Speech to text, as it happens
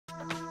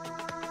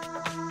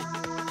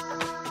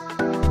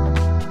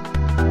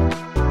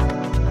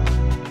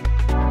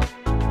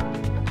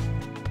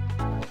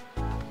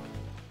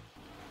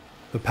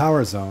The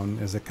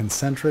PowerZone is a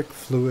concentric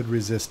fluid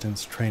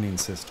resistance training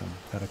system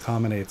that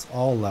accommodates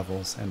all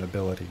levels and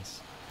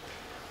abilities.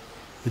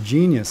 The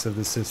genius of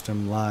the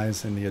system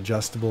lies in the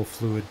adjustable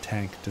fluid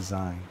tank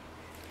design.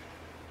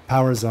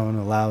 PowerZone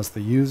allows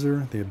the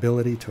user the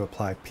ability to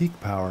apply peak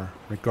power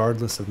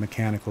regardless of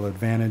mechanical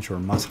advantage or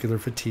muscular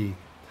fatigue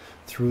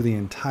through the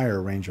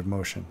entire range of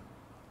motion.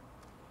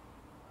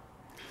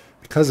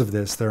 Because of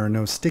this, there are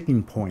no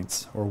sticking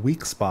points or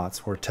weak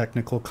spots where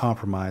technical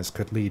compromise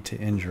could lead to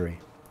injury.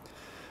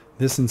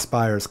 This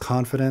inspires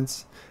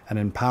confidence and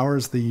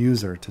empowers the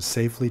user to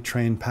safely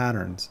train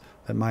patterns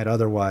that might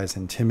otherwise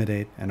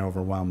intimidate and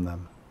overwhelm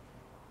them.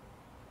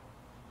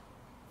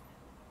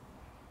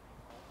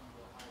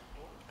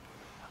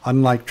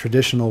 Unlike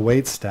traditional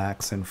weight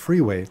stacks and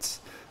free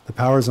weights, the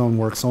PowerZone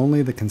works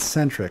only the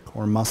concentric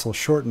or muscle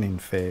shortening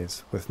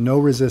phase with no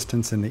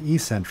resistance in the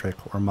eccentric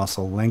or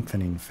muscle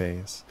lengthening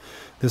phase.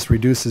 This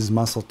reduces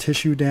muscle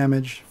tissue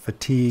damage,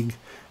 fatigue,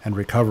 and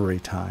recovery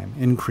time,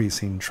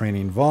 increasing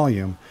training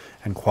volume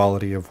and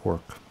quality of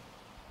work.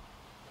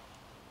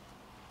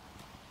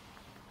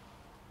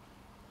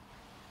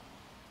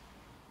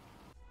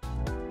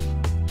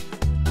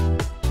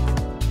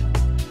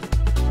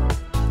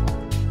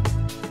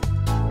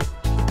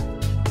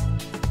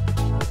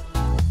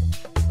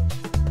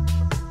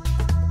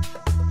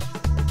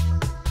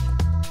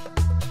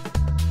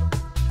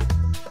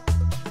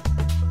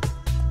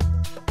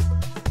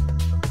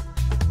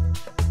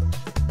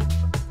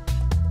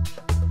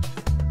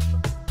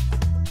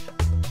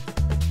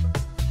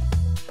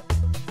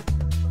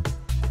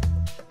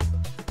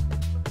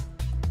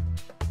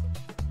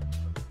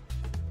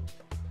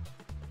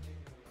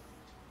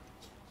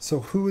 So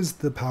who is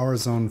the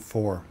PowerZone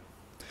for?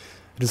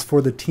 It is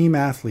for the team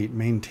athlete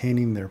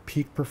maintaining their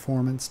peak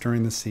performance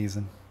during the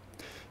season,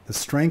 the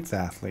strength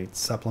athlete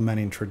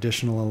supplementing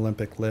traditional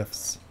Olympic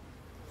lifts,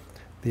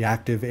 the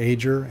active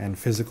ager and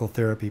physical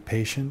therapy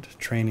patient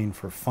training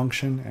for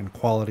function and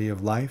quality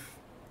of life,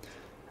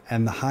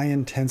 and the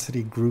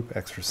high-intensity group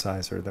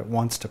exerciser that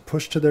wants to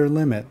push to their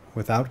limit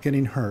without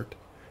getting hurt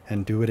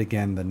and do it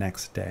again the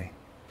next day.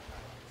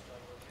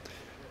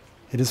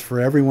 It is for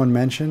everyone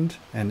mentioned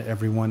and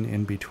everyone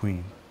in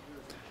between.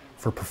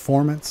 For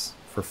performance,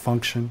 for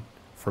function,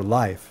 for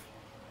life,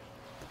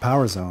 the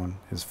PowerZone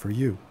is for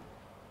you.